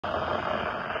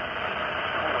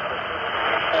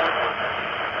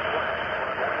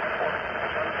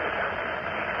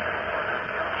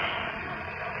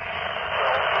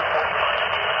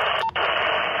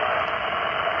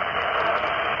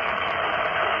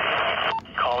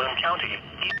County.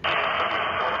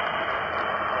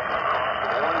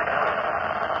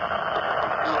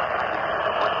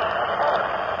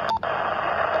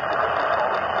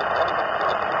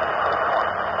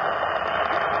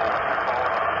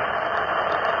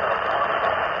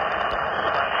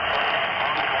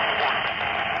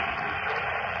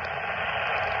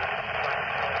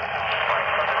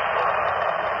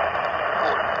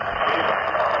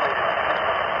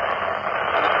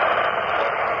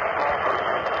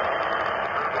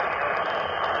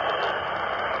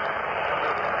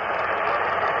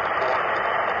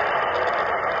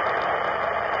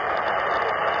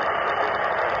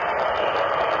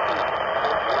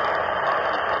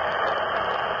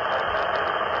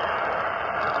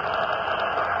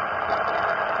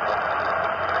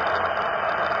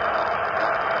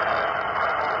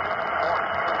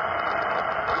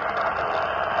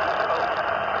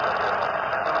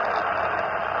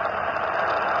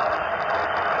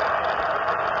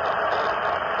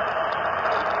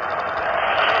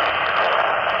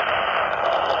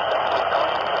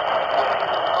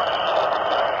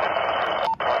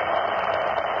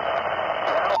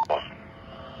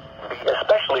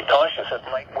 Especially cautious at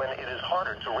night when it is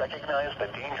harder to recognize the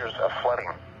dangers of flooding.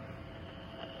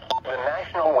 The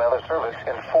National Weather Service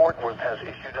in Fort Worth has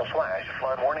issued a flash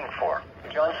flood warning for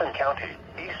Johnson County,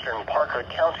 Eastern Parker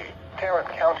County, Tarrant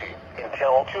County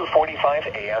until 2:45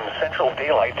 a.m. Central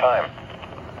Daylight Time.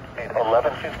 At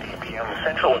 11:50 p.m.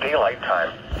 Central Daylight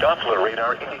Time, Doppler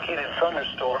radar indicated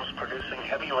thunderstorms producing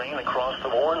heavy rain across the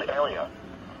warned area.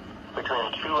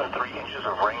 Between 2 and 3 inches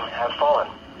of rain have fallen.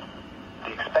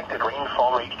 The expected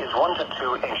rainfall rate is 1 to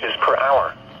 2 inches per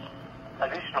hour.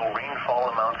 Additional rainfall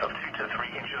amounts of 2 to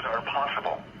 3 inches are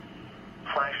possible.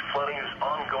 Flash flooding is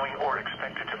ongoing or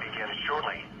expected to begin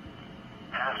shortly.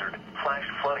 Hazard: flash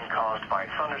flooding caused by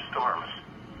thunderstorms.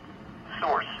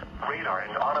 Source: radar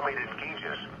and automated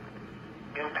gauges.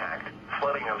 Impact: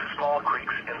 flooding of small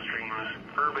creeks and streams,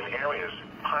 urban areas,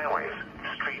 highways,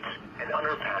 streets, and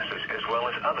underpasses, as well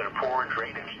as other poor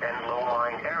drainage and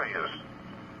low-lying areas.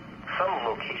 Some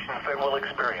locations that will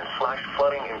experience flash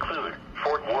flooding include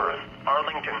Fort Worth,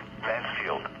 Arlington,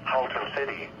 Mansfield, Halton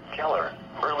City, Keller,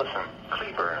 Burleson,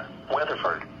 Cleburne,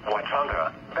 Weatherford,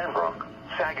 Watauga, Pembroke,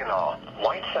 Saginaw,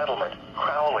 White Settlement,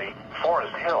 Crowley,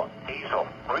 Forest Hill, Hazel,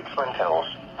 Richmond Hills,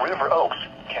 River Oaks,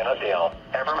 Kennedale,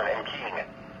 Everman, and Keene.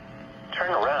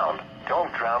 Turn around.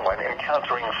 Don't drown when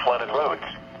encountering flooded roads.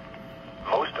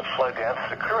 Most of flood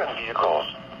deaths occur in vehicles.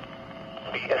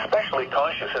 Be especially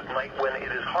cautious at night when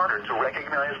it is harder to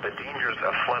recognize the dangers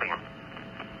of flooding.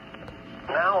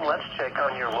 Now let's check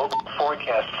on your local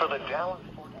forecast for the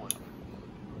Dallas-Fort Worth.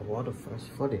 A lot of flash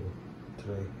flooding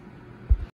today.